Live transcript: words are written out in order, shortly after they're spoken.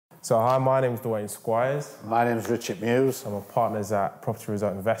So hi, my name is Dwayne Squires. My name is Richard Muse. I'm a partners at Property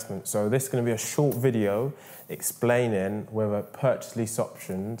Result Investment. So this is going to be a short video explaining whether purchase lease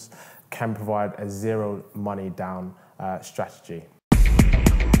options can provide a zero money down strategy.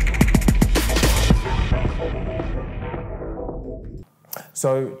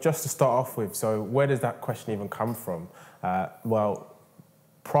 So just to start off with, so where does that question even come from? Well,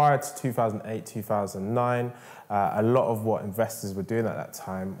 prior to 2008, 2009, a lot of what investors were doing at that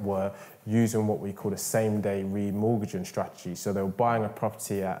time were using what we call a same-day remortgaging strategy. So they were buying a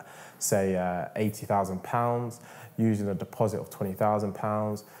property at, say, £80,000, using a deposit of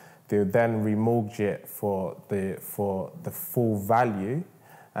 £20,000. They would then remortgage it for the full value,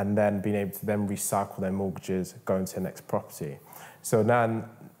 and then being able to then recycle their mortgages, going to the next property. So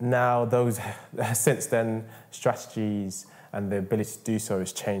now those, since then, strategies and the ability to do so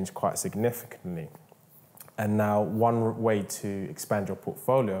has changed quite significantly. And now one way to expand your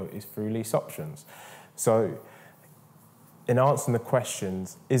portfolio is through lease options. So in answering the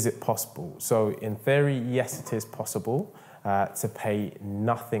questions, is it possible? So in theory, yes, it is possible to pay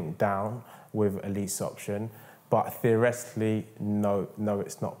nothing down with a lease option, but theoretically, no,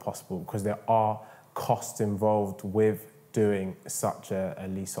 it's not possible because there are costs involved with doing such a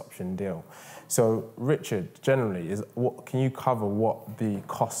lease option deal. So Richard, generally, can you cover what the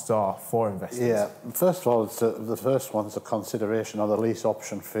costs are for investors? Yeah, first of all, the first one's a consideration of the lease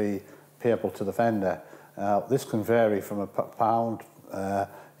option fee payable to the vendor. This can vary from £1,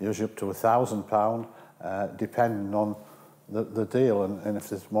 usually up to £1,000, depending on the deal, and if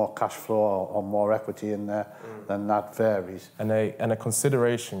there's more cash flow or more equity in there, then that varies. And a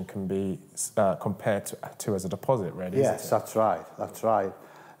consideration can be compared to as a deposit, really. Yes, that's right. That's right.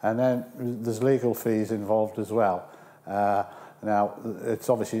 And then there's legal fees involved as well. Now, it's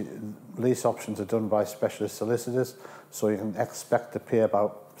obviously lease options are done by specialist solicitors, so you can expect to pay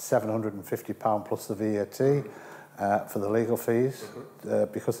about £750 plus the VAT for the legal fees,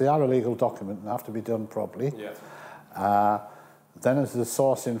 because they are a legal document and have to be done properly. Yeah. Then there's the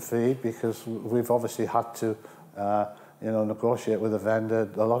sourcing fee, because we've obviously had to negotiate with the vendor,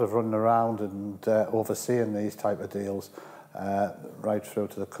 a lot of running around and overseeing these type of deals right through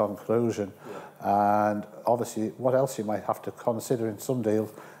to the conclusion. Yeah. And obviously what else you might have to consider in some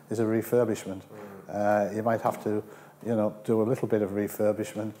deals is a refurbishment. You might have to do a little bit of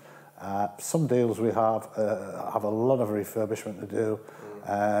refurbishment. Some deals we have a lot of refurbishment to do,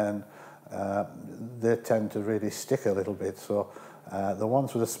 and they tend to really stick a little bit. So the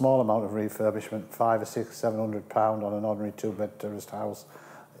ones with a small amount of refurbishment, £500 or £600, £700 on an ordinary two-bed terraced house,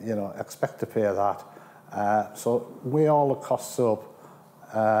 expect to pay that. So weigh all the costs up,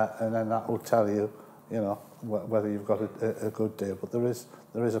 and then that will tell you, whether you've got a good deal. But there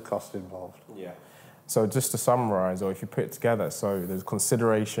is a cost involved. Yeah. So just to summarise, or if you put it together, so there's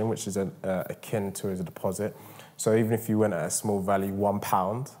consideration, which is akin to as a deposit. So even if you went at a small value,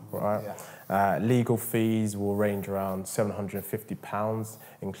 £1, right? Yeah. Legal fees will range around £750,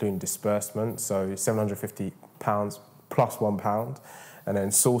 including disbursement. So £750 plus £1. And then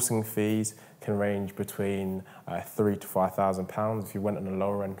sourcing fees can range between £3,000 to £5,000. If you went on the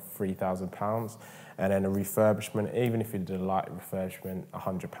lower end, £3,000. And then a refurbishment, even if you did a light refurbishment,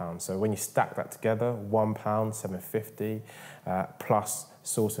 £100. So when you stack that together, £1, £750, plus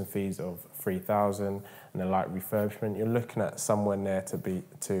sourcing fees of £3,000 and a light refurbishment, you're looking at somewhere near to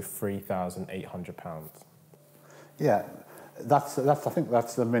 £3,800. Yeah, I think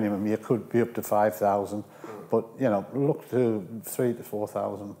that's the minimum. You could be up to 5,000, but look to £3,000 to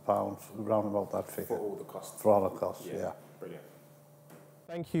 £4,000, around about that figure. For all the costs. For all the costs, yeah. Brilliant.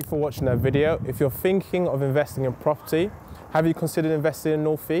 Thank you for watching that video. If you're thinking of investing in property, have you considered investing in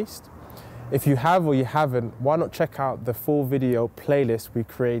North East? If you have or you haven't, why not check out the full video playlist we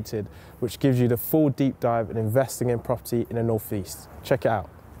created, which gives you the full deep dive in investing in property in the North East. Check it out.